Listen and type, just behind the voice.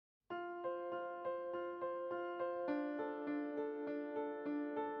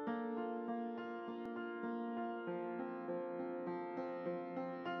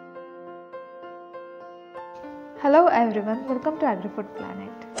Hello everyone, welcome to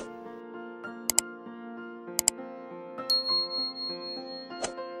AgriFoodPlanet.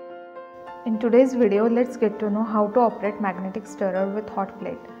 In today's video, let's get to know how to operate magnetic stirrer with hot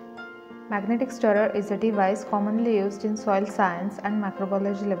plate. Magnetic stirrer is a device commonly used in soil science and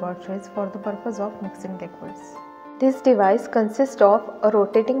microbiology laboratories for the purpose of mixing liquids. This device consists of a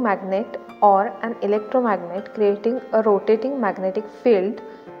rotating magnet or an electromagnet creating a rotating magnetic field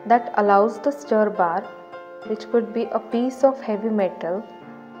that allows the stir bar, which could be a piece of heavy metal,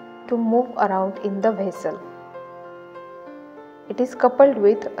 to move around in the vessel. It is coupled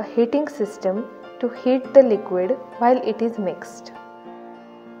with a heating system to heat the liquid while it is mixed.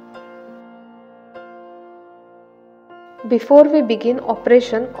 Before we begin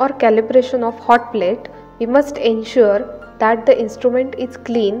operation or calibration of hot plate, we must ensure that the instrument is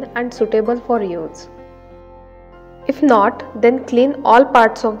clean and suitable for use. If not, then clean all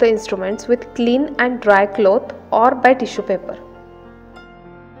parts of the instruments with clean and dry cloth or by tissue paper.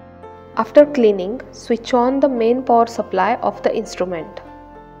 After cleaning, switch on the main power supply of the instrument.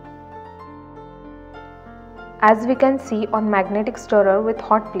 As we can see on magnetic stirrer with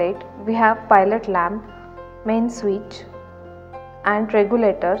hot plate, we have pilot lamp, main switch and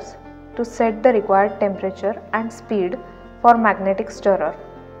regulators to set the required temperature and speed for magnetic stirrer.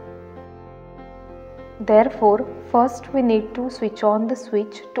 Therefore, first we need to switch on the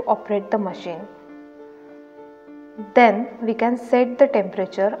switch to operate the machine. Then we can set the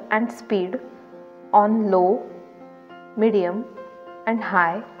temperature and speed on low, medium and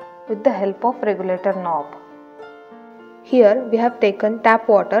high with the help of regulator knob. Here we have taken tap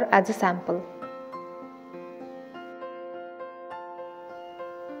water as a sample.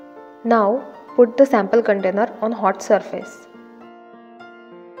 Now put the sample container on hot surface.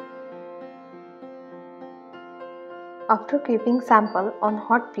 After keeping sample on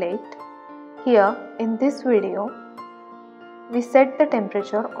hot plate, here in this video, we set the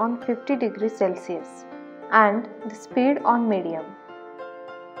temperature on 50 degrees Celsius and the speed on medium.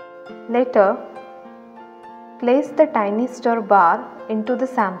 Later, place the tiny stir bar into the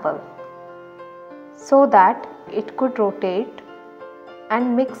sample so that it could rotate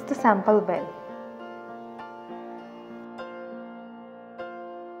and mix the sample well.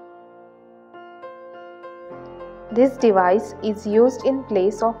 This device is used in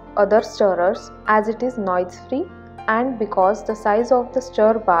place of other stirrers as it is noise free, and because the size of the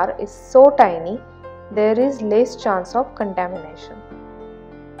stir bar is so tiny, there is less chance of contamination.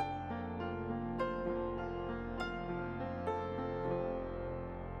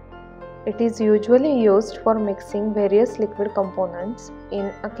 It is usually used for mixing various liquid components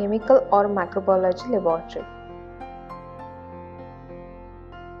in a chemical or microbiology laboratory.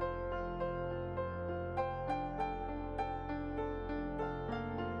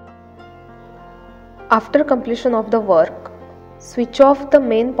 After completion of the work, switch off the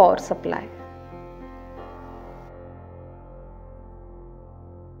main power supply.